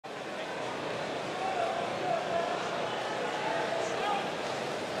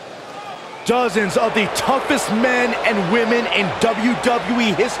Dozens of the toughest men and women in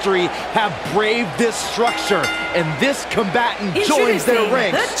WWE history have braved this structure, and this combatant joins their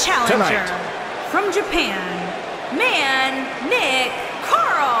ranks the challenger tonight. From Japan, Nick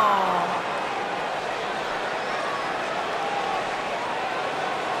Carl.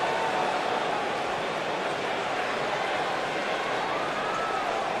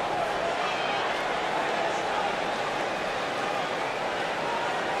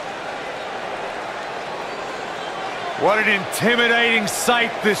 What an intimidating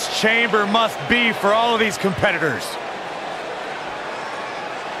sight this chamber must be for all of these competitors.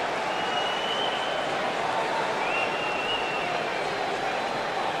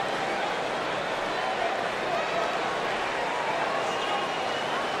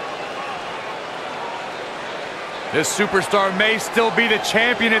 This superstar may still be the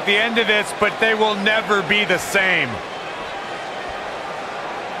champion at the end of this, but they will never be the same.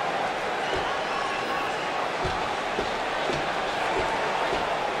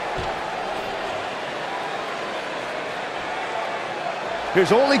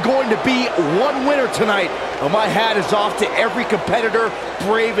 There's only going to be one winner tonight. Well, my hat is off to every competitor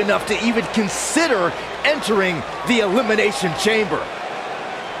brave enough to even consider entering the Elimination Chamber.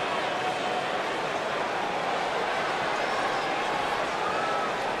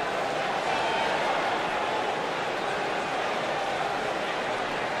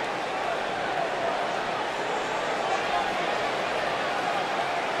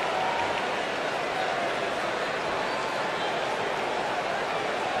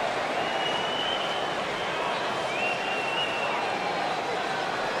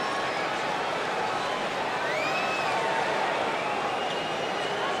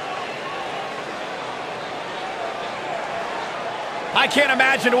 I can't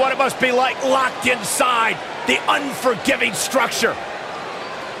imagine what it must be like locked inside the unforgiving structure.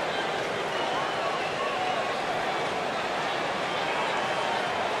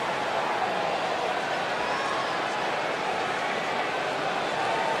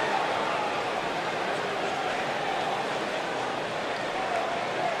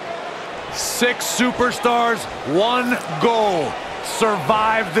 Six superstars, one goal: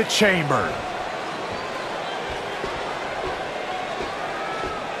 survive the chamber.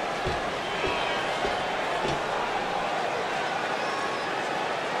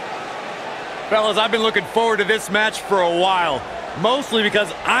 Fellas, I've been looking forward to this match for a while, mostly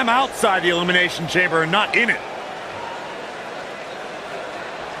because I'm outside the Elimination Chamber and not in it.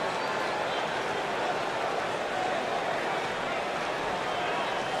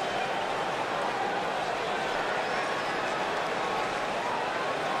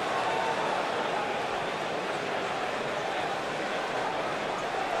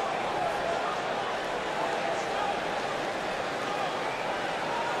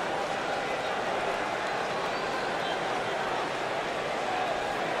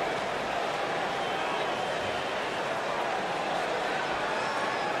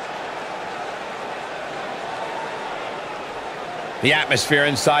 The atmosphere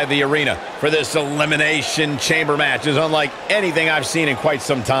inside the arena for this Elimination Chamber match is unlike anything I've seen in quite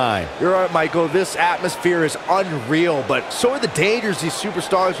some time. You're right, Michael. This atmosphere is unreal, but so are the dangers these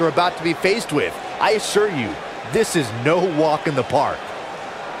superstars are about to be faced with. I assure you, this is no walk in the park.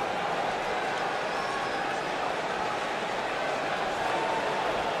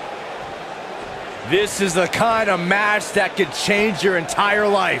 This is the kind of match that could change your entire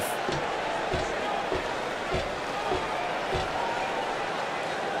life.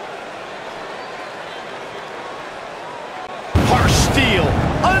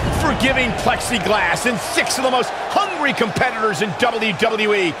 Unforgiving plexiglass and six of the most hungry competitors in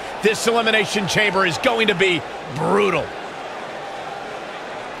WWE. This Elimination Chamber is going to be brutal.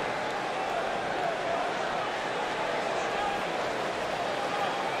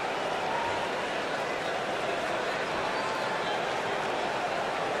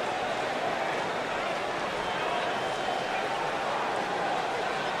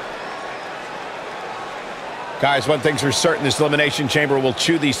 Guys, one thing's for certain, this Elimination Chamber will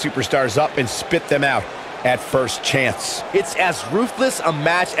chew these superstars up and spit them out at first chance. It's as ruthless a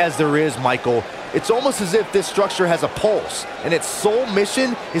match as there is, Michael. It's almost as if this structure has a pulse, and its sole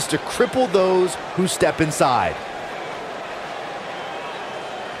mission is to cripple those who step inside.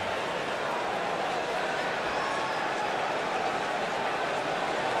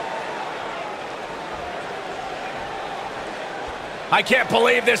 I can't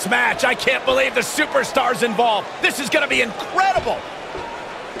believe this match. I can't believe the superstars involved. This is going to be incredible.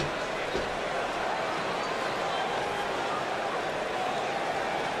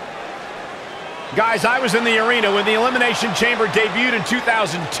 Guys, I was in the arena when the Elimination Chamber debuted in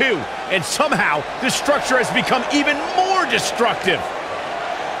 2002, and somehow this structure has become even more destructive.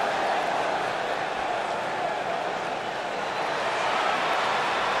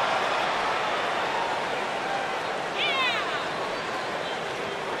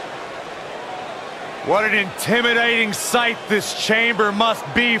 What an intimidating sight this chamber must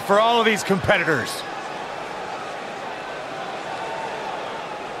be for all of these competitors.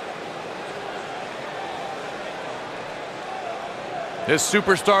 This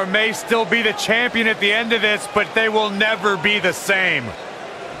superstar may still be the champion at the end of this, but they will never be the same.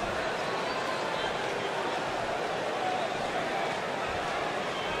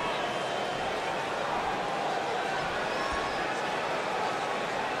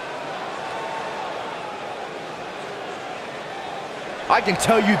 I can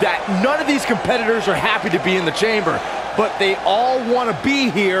tell you that none of these competitors are happy to be in the chamber, but they all want to be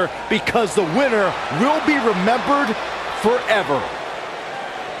here because the winner will be remembered forever.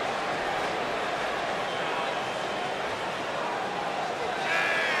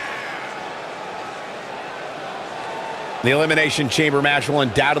 The Elimination Chamber match will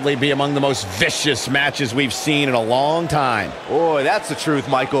undoubtedly be among the most vicious matches we've seen in a long time. Boy, that's the truth,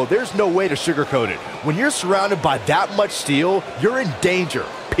 Michael. There's no way to sugarcoat it. When you're surrounded by that much steel, you're in danger,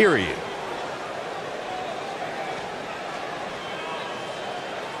 period.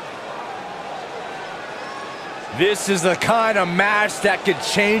 This is the kind of match that could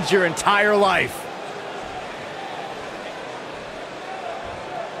change your entire life.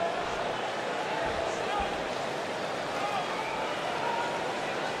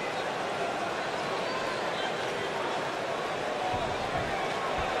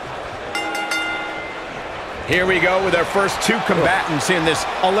 Here we go with our first two combatants in this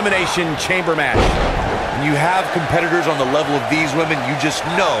Elimination Chamber match. When you have competitors on the level of these women, you just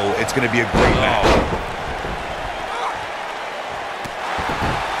know it's going to be a great match.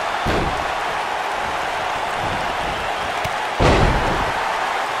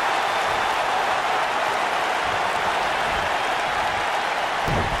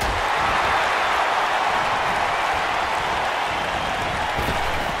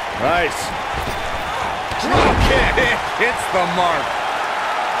 Nice. Drop kick hits the mark.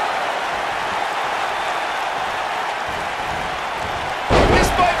 This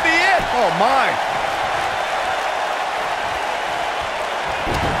might be it. Oh, my.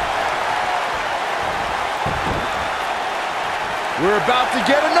 We're about to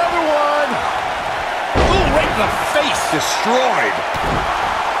get another one. Ooh, right in the face. Destroyed.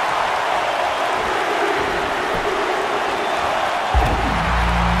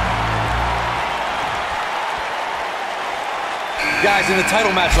 Guys, in a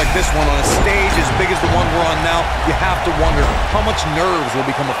title match like this one, on a stage as big as the one we're on now, you have to wonder how much nerves will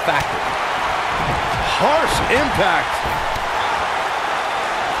become a factor. Harsh impact.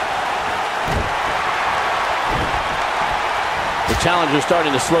 The challenger's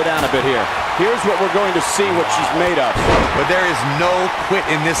starting to slow down a bit here. Here's what we're going to see what she's made of. But there is no quit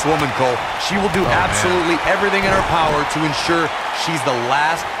in this woman, Cole. She will do absolutely everything in her power to ensure she's the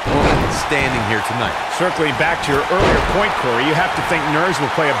last woman standing here tonight. Circling back to your earlier point, Corey, you have to think nerves will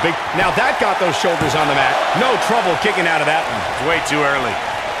play a big... Now that got those shoulders on the mat. No trouble kicking out of that one. It's way too early.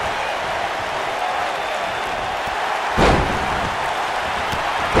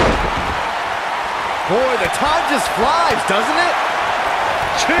 Boy, the time just flies, doesn't it?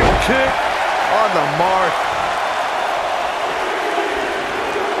 Kick on the mark.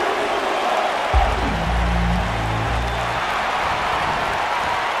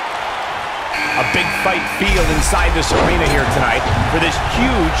 A big fight feel inside this arena here tonight for this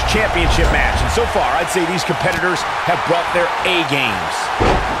huge championship match. And so far, I'd say these competitors have brought their A games.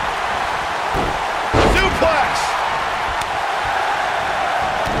 Suplex!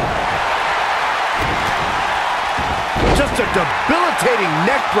 Just a debilitating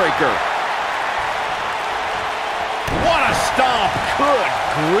neck breaker. What a stomp! Good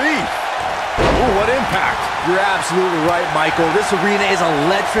grief. Ooh, what impact. You're absolutely right, Michael. This arena is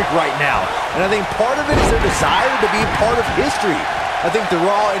electric right now. And I think part of it is their desire to be part of history. I think they're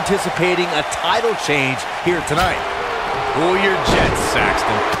all anticipating a title change here tonight. Cool your jets,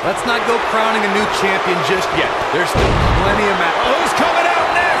 Saxton. Let's not go crowning a new champion just yet. There's still plenty of matches. Oh, who's coming out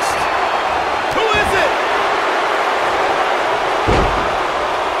next? Who is it?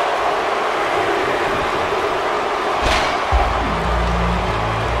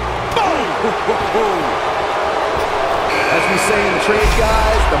 As we say in the trade,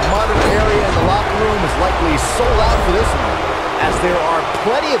 guys, the monitor area in the locker room is likely sold out for this one, as there are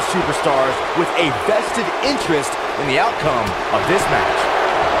plenty of superstars with a vested interest in the outcome of this match.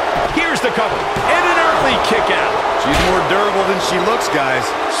 Here's the the cover. And an early kick out. She's more durable than she looks, guys.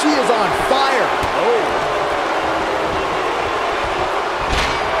 She is on fire. Oh.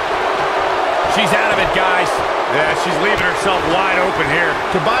 She's out of it, guys. Yeah, she's leaving herself wide open here.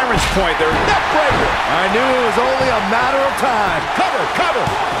 To Byron's point, they're neck breaker. I knew it was only a matter of time. Cover, cover.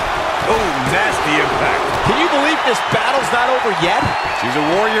 Oh, nasty impact. Can you believe this battle's not over yet? She's a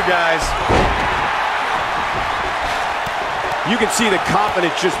warrior, guys. You can see the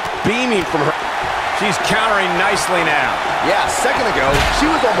confidence just beaming from her. She's countering nicely now. Yeah, a second ago, she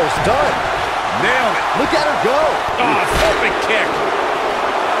was almost done. Nailed it. Look at her go. Oh, perfect kick.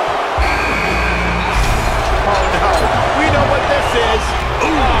 Oh, no. We know what this is.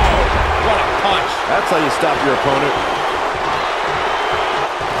 Oh, what a punch. That's how you stop your opponent.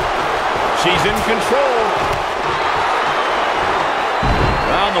 She's in control.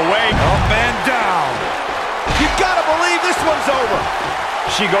 On the way, up and down. You've got to believe this one's over.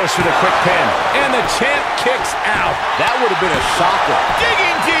 She goes for the quick pin. And the champ kicks out. That would have been a shocker.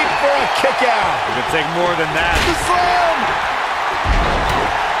 Digging deep for a kick out. It could take more than that. The slam.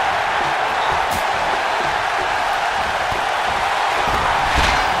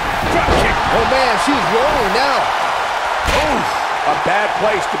 Drop kick. Oh, man, she's rolling now. Oof. A bad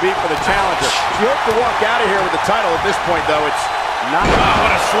place to be for the challenger. She hoped to walk out of here with the title. At this point, though, it's not. Oh,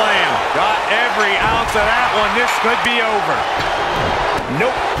 what a slam. Got every ounce of that one. This could be over.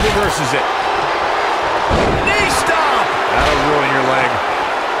 Nope, reverses it. Knee stomp. That'll ruin your leg.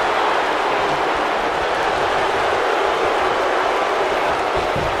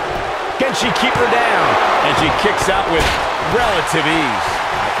 Can she keep her down? And she kicks out with relative ease.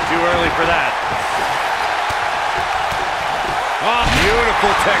 Too early for that. Oh, beautiful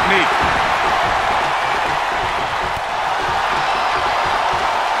technique.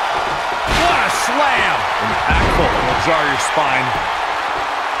 What a slam. Impactful. It'll jar your spine.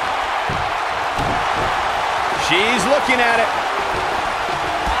 She's looking at it.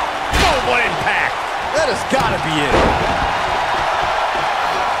 Oh, what impact. That has got to be it.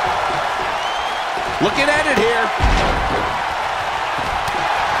 Looking at it here.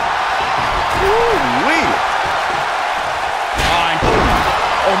 Woo-wee.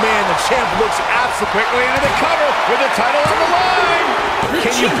 Oh, man, the champ looks absolutely Quickly into the cover with the title on the line. The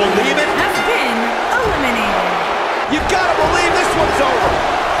Can you champion believe it? has been eliminated. You've got to believe this one's over.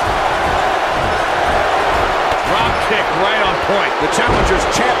 Drop kick right on point. The challenger's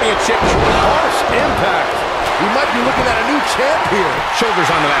championship. harsh impact. We might be looking at a new champ here. Shoulders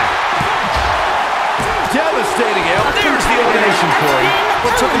on the back. Devastating, El. There's the elimination, Corey.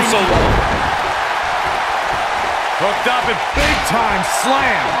 What took him so long? Hooked up and big time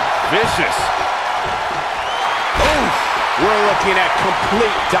slam. Vicious. Oof. We're looking at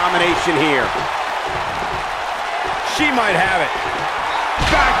complete domination here. She might have it.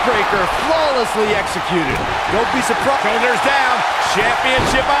 Backbreaker flawlessly executed. Don't be surprised. Shoulders down.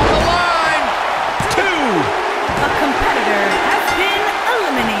 Championship on the line. 2. A competitor has been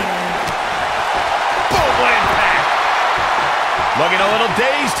eliminated. Boom, what impact. Looking a little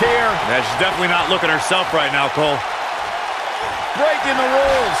dazed here. Yeah, she's definitely not looking herself right now, Cole. Breaking the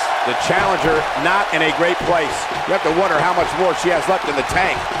rules. The challenger not in a great place. You have to wonder how much more she has left in the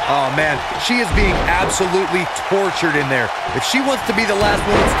tank. Oh, man, she is being absolutely tortured in there. If she wants to be the last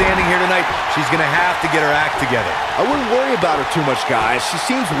woman standing here tonight, she's going to have to get her act together. I wouldn't worry about her too much, guys. She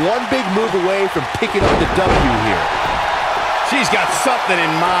seems one big move away from picking up the W here. She's got something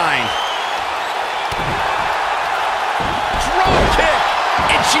in mind. Drop kick.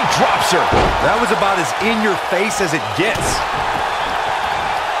 And she drops her. That was about as in your face as it gets.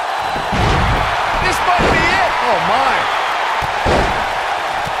 This might be it. Oh, my.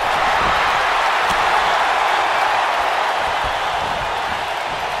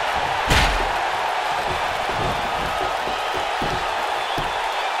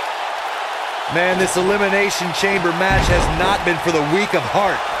 Man, this Elimination Chamber match has not been for the weak of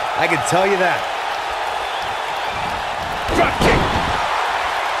heart. I can tell you that. Drop kick.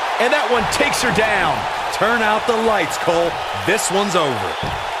 And that one takes her down. Turn out the lights, Cole. This one's over.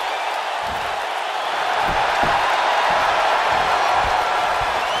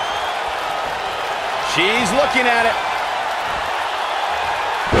 She's looking at it.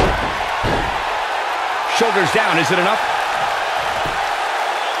 Shoulders down. Is it enough?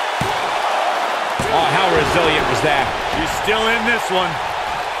 Oh, how resilient was that? She's still in this one.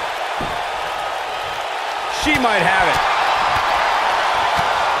 She might have it.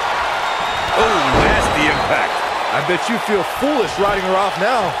 Oh, nasty impact. I bet you feel foolish riding her off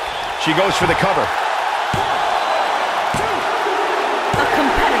now. She goes for the cover. A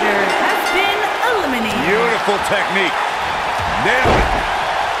competitor has been eliminated. Beautiful technique. Nailed it.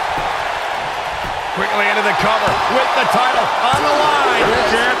 Going into the cover with the title on the line.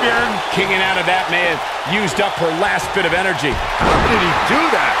 Champion. Kicking out of that may have used up her last bit of energy. How did he do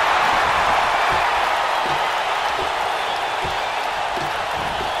that?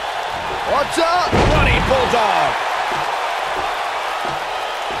 Watch out! Running Bulldog.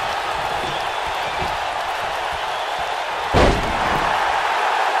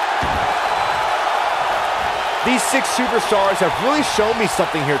 These 6 superstars have really shown me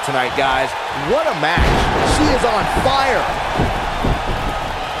something here tonight, guys. What a match. She is on fire.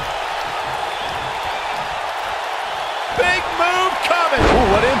 Big move coming. Ooh,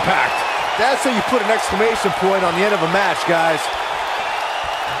 what impact. That's how you put an exclamation point on the end of a match, guys.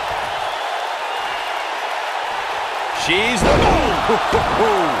 She's the...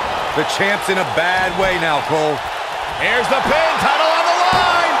 The champ's in a bad way now, Cole. Here's the pin. Title on the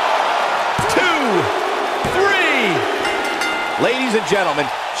line. 2, 3. Ladies and gentlemen,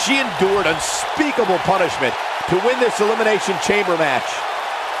 she endured unspeakable punishment to win this Elimination Chamber match.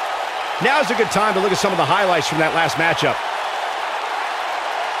 Now's a good time to look at some of the highlights from that last matchup.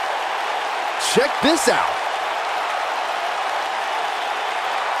 Check this out.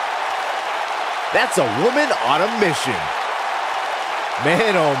 That's a woman on a mission.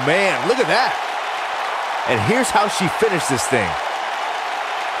 Man, oh man, look at that. And here's how she finished this thing.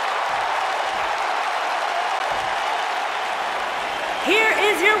 Here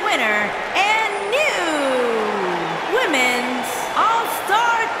is your winner and new Women's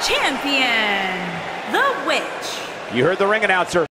All-Star Champion, The Witch. You heard the ring announcer.